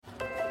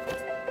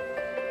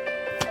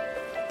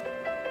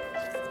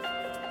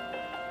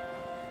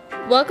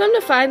Welcome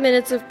to 5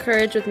 Minutes of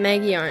Courage with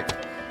Maggie Arndt.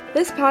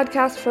 This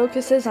podcast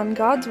focuses on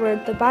God's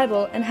Word, the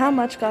Bible, and how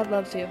much God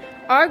loves you.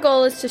 Our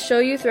goal is to show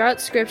you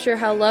throughout Scripture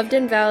how loved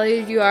and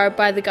valued you are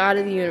by the God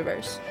of the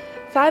universe.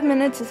 5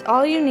 minutes is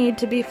all you need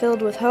to be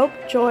filled with hope,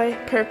 joy,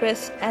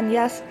 purpose, and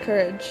yes,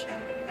 courage.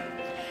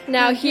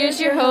 Now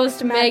here's your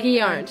host,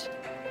 Maggie Arndt.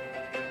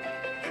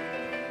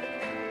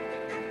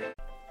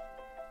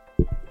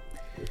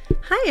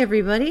 Hi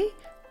everybody,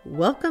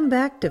 welcome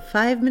back to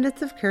 5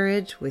 Minutes of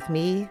Courage with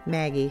me,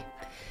 Maggie.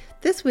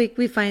 This week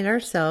we find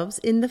ourselves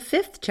in the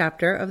 5th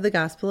chapter of the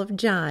Gospel of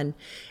John.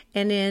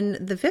 And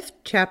in the 5th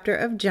chapter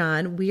of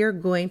John, we are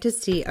going to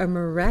see a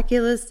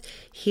miraculous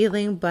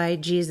healing by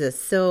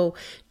Jesus. So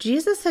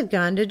Jesus had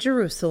gone to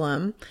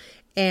Jerusalem,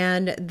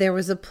 and there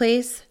was a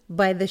place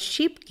by the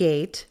sheep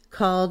gate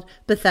called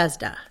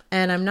Bethesda.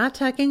 And I'm not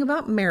talking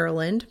about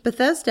Maryland.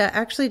 Bethesda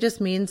actually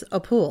just means a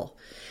pool.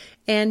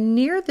 And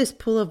near this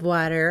pool of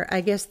water,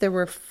 I guess there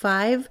were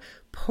 5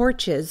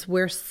 porches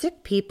where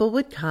sick people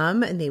would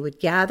come and they would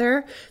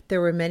gather.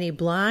 There were many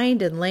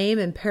blind and lame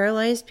and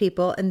paralyzed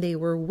people, and they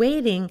were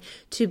waiting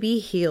to be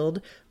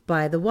healed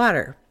by the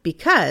water,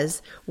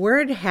 because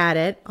word had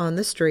it on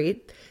the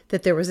street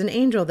that there was an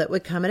angel that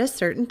would come at a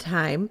certain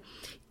time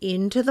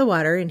into the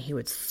water, and he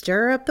would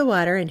stir up the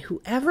water, and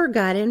whoever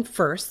got in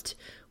first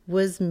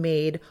was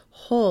made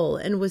whole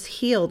and was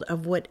healed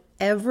of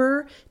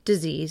whatever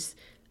disease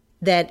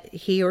that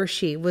he or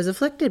she was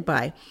afflicted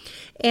by.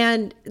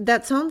 And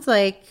that sounds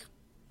like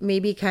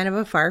maybe kind of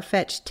a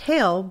far-fetched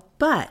tale,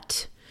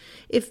 but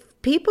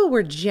if people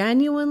were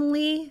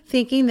genuinely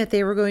thinking that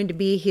they were going to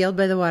be healed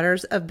by the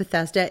waters of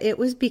Bethesda, it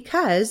was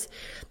because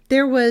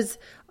there was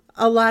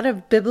a lot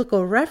of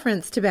biblical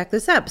reference to back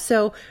this up.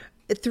 So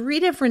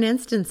 3 different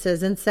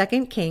instances in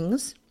 2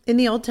 Kings in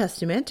the Old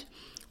Testament.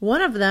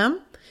 One of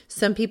them,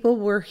 some people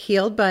were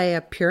healed by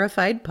a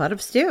purified pot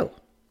of stew.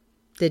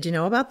 Did you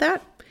know about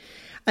that?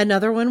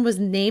 Another one was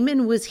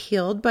Naaman was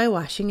healed by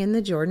washing in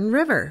the Jordan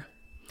River.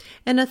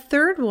 And a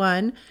third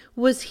one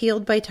was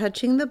healed by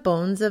touching the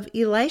bones of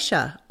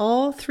Elisha.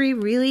 All 3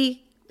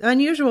 really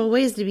unusual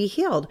ways to be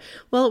healed.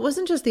 Well, it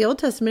wasn't just the Old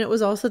Testament, it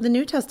was also the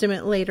New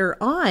Testament. Later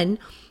on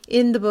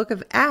in the book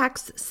of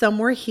Acts, some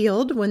were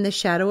healed when the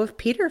shadow of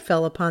Peter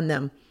fell upon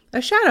them.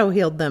 A shadow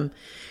healed them.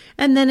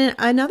 And then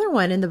another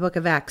one in the book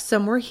of Acts,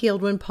 some were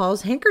healed when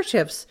Paul's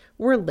handkerchiefs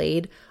were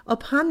laid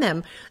upon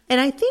them.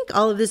 And I think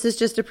all of this is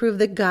just to prove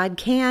that God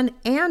can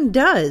and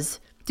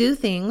does do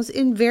things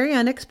in very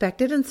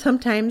unexpected and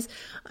sometimes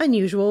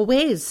unusual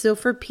ways. So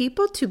for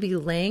people to be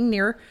laying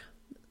near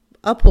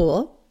a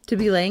pool, to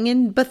be laying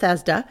in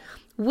Bethesda,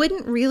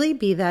 wouldn't really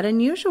be that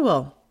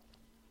unusual.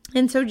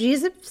 And so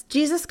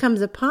Jesus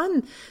comes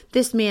upon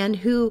this man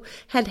who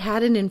had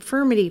had an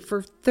infirmity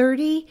for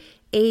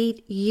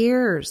 38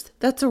 years.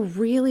 That's a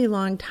really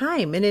long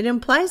time. And it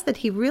implies that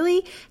he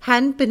really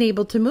hadn't been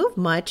able to move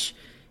much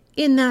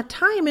in that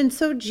time. And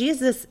so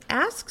Jesus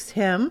asks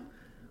him,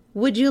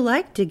 would you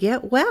like to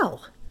get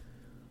well?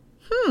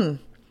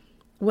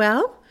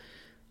 Well,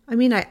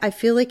 I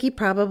feel like he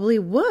probably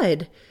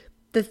would.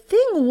 The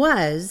thing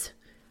was,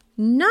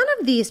 none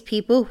of these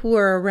people who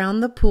were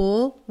around the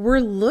pool were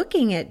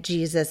looking at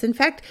Jesus. In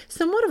fact,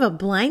 somewhat of a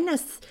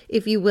blindness,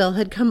 if you will,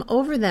 had come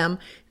over them.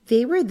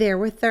 They were there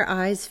with their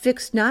eyes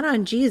fixed not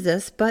on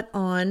Jesus, but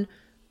on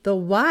the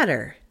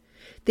water.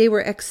 They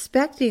were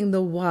expecting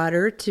the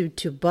water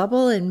to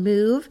bubble and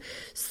move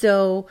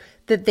so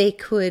that they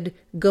could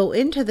go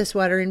into this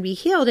water and be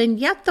healed. And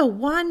yet the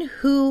one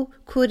who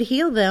could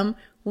heal them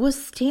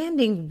was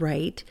standing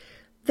right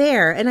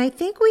there. And I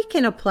think we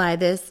can apply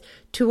this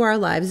to our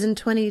lives in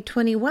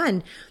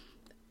 2021.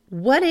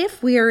 What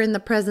if we are in the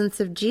presence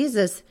of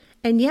Jesus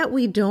and yet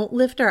we don't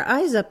lift our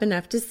eyes up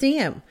enough to see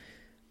him?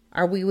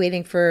 Are we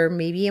waiting for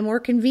maybe a more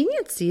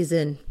convenient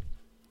season?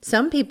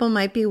 Some people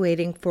might be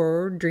waiting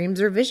for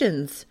dreams or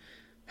visions.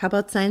 How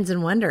about signs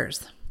and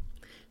wonders?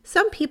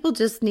 Some people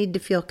just need to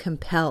feel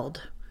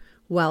compelled,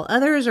 while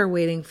others are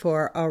waiting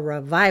for a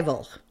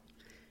revival.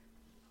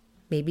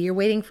 Maybe you're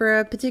waiting for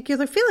a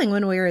particular feeling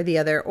one way or the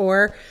other,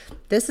 or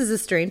this is a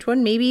strange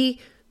one, maybe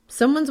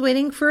someone's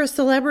waiting for a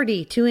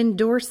celebrity to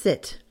endorse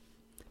it.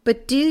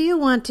 But do you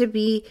want to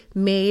be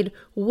made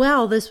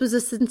well? This was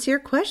a sincere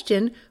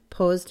question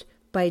posed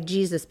by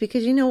Jesus,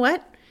 because you know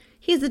what?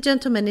 He's a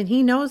gentleman and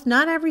he knows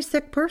not every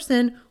sick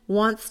person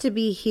wants to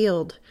be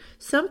healed.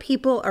 Some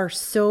people are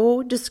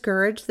so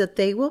discouraged that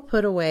they will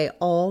put away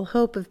all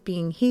hope of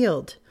being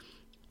healed.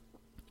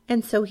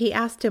 And so he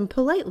asked him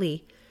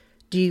politely,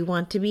 do you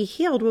want to be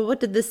healed? Well, what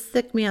did this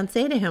sick man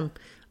say to him?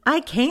 I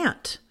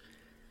can't.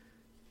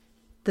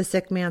 The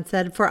sick man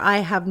said, for I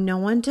have no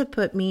one to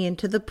put me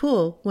into the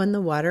pool when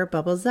the water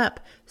bubbles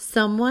up.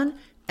 Someone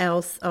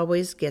else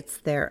always gets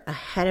there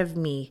ahead of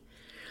me.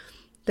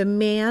 The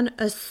man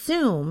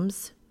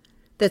assumes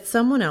that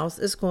someone else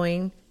is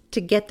going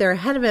to get there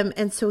ahead of him,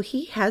 and so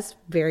he has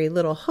very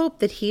little hope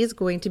that he is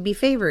going to be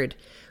favored.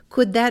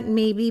 Could that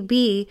maybe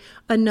be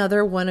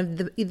another one of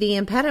the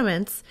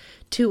impediments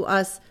to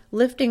us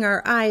lifting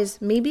our eyes?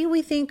 Maybe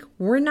we think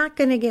we're not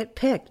going to get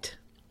picked.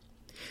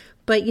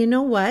 But you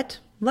know what?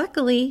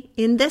 Luckily,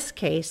 in this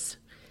case,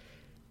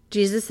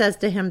 Jesus says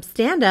to him,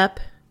 stand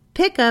up,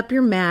 pick up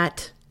your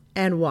mat,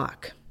 and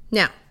walk.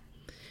 Now,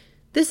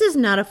 this is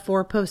not a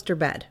 4-poster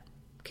bed,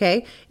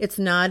 okay? It's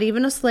not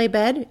even a sleigh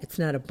bed. It's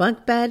not a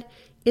bunk bed.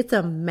 It's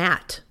a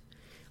mat.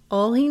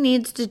 All he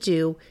needs to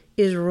do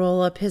is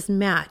roll up his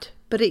mat.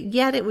 But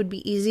yet it would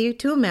be easier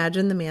to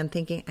imagine the man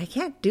thinking, I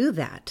can't do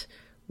that.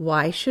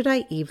 Why should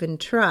I even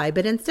try?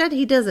 But instead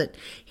he doesn't.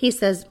 He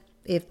says,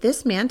 if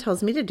this man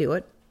tells me to do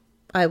it,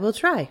 I will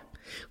try.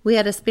 We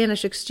had a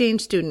Spanish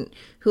exchange student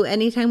who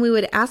anytime we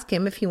would ask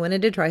him if he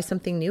wanted to try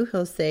something new,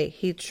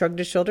 he shrugged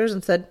his shoulders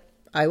and said,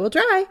 I will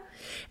try.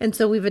 And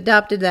so we've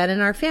adopted that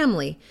in our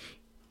family.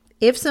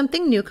 If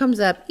something new comes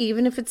up,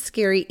 even if it's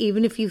scary,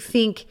 even if you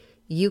think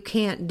you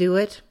can't do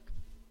it,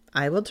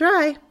 I will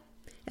try.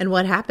 And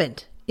what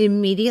happened?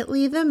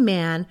 Immediately the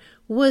man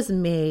was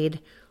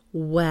made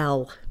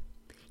well.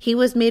 He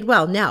was made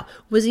well. Now,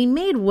 was he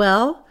made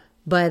well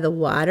by the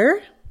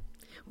water?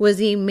 Was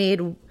he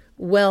made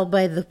well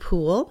by the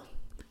pool?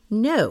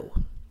 No.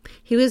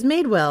 He was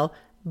made well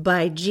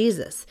by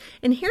Jesus.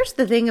 And here's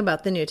the thing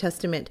about the New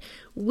Testament.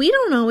 We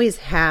don't always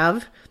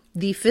have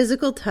the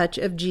physical touch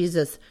of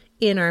Jesus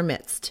in our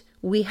midst.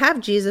 We have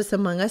Jesus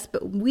among us,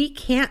 but we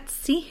can't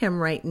see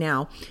him right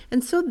now.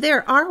 And so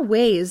there are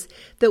ways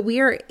that we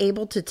are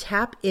able to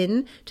tap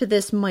into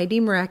this mighty,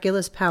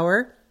 miraculous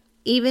power,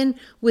 even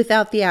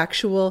without the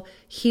actual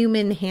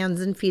human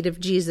hands and feet of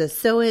Jesus.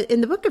 So in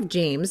the book of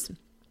James,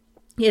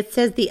 it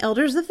says the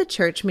elders of the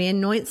church may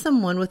anoint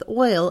someone with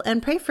oil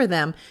and pray for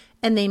them,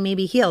 and they may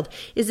be healed.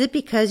 Is it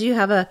because you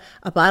have a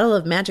bottle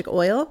of magic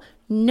oil?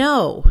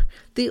 No,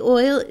 the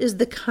oil is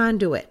the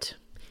conduit.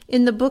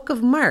 In the book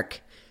of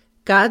Mark,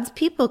 God's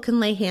people can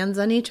lay hands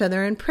on each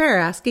other in prayer,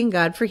 asking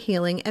God for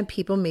healing, and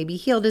people may be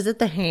healed. Is it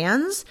the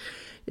hands?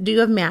 Do you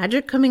have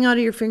magic coming out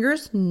of your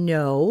fingers?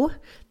 No,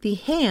 the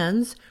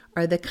hands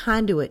are the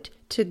conduit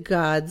to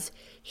God's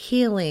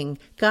healing.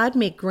 God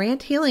may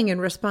grant healing in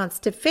response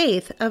to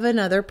faith of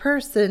another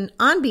person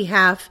on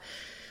behalf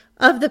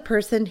of the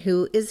person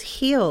who is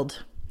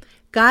healed.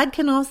 God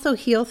can also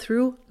heal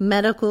through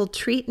medical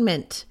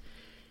treatment.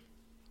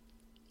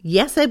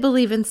 Yes, I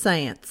believe in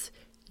science.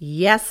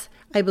 Yes,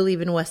 I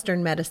believe in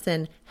Western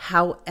medicine.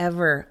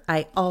 However,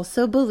 I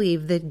also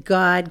believe that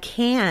God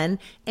can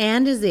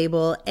and is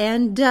able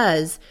and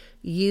does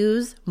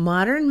use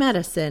modern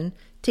medicine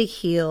to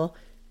heal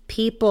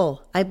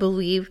people. I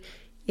believe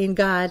in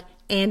God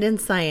and in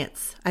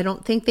science. I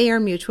don't think they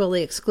are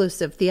mutually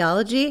exclusive.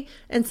 Theology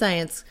and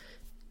science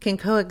can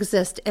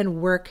coexist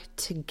and work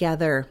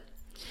together.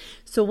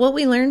 So what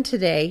we learned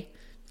today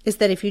is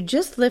that if you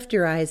just lift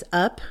your eyes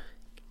up,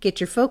 get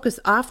your focus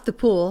off the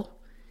pool,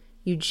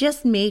 you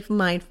just may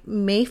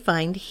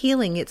find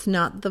healing. It's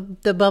not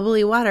the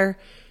bubbly water.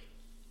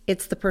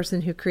 It's the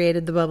person who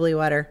created the bubbly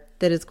water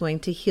that is going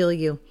to heal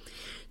you.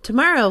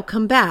 Tomorrow,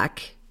 come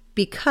back,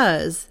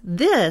 because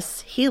this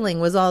healing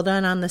was all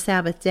done on the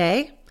Sabbath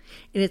day,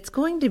 and it's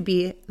going to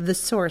be the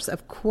source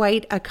of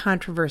quite a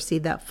controversy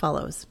that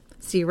follows.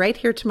 See you right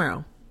here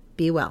tomorrow.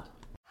 Be well.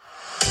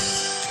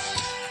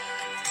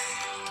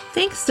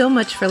 Thanks so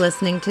much for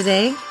listening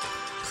today.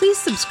 Please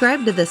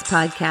subscribe to this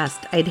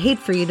podcast. I'd hate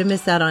for you to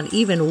miss out on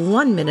even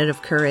 1 minute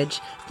of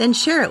courage. Then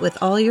share it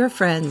with all your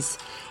friends.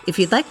 If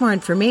you'd like more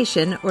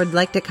information or would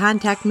like to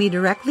contact me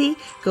directly,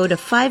 go to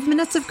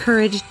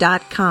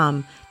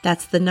 5minutesofcourage.com.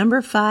 That's the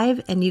number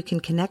 5, and you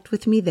can connect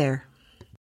with me there.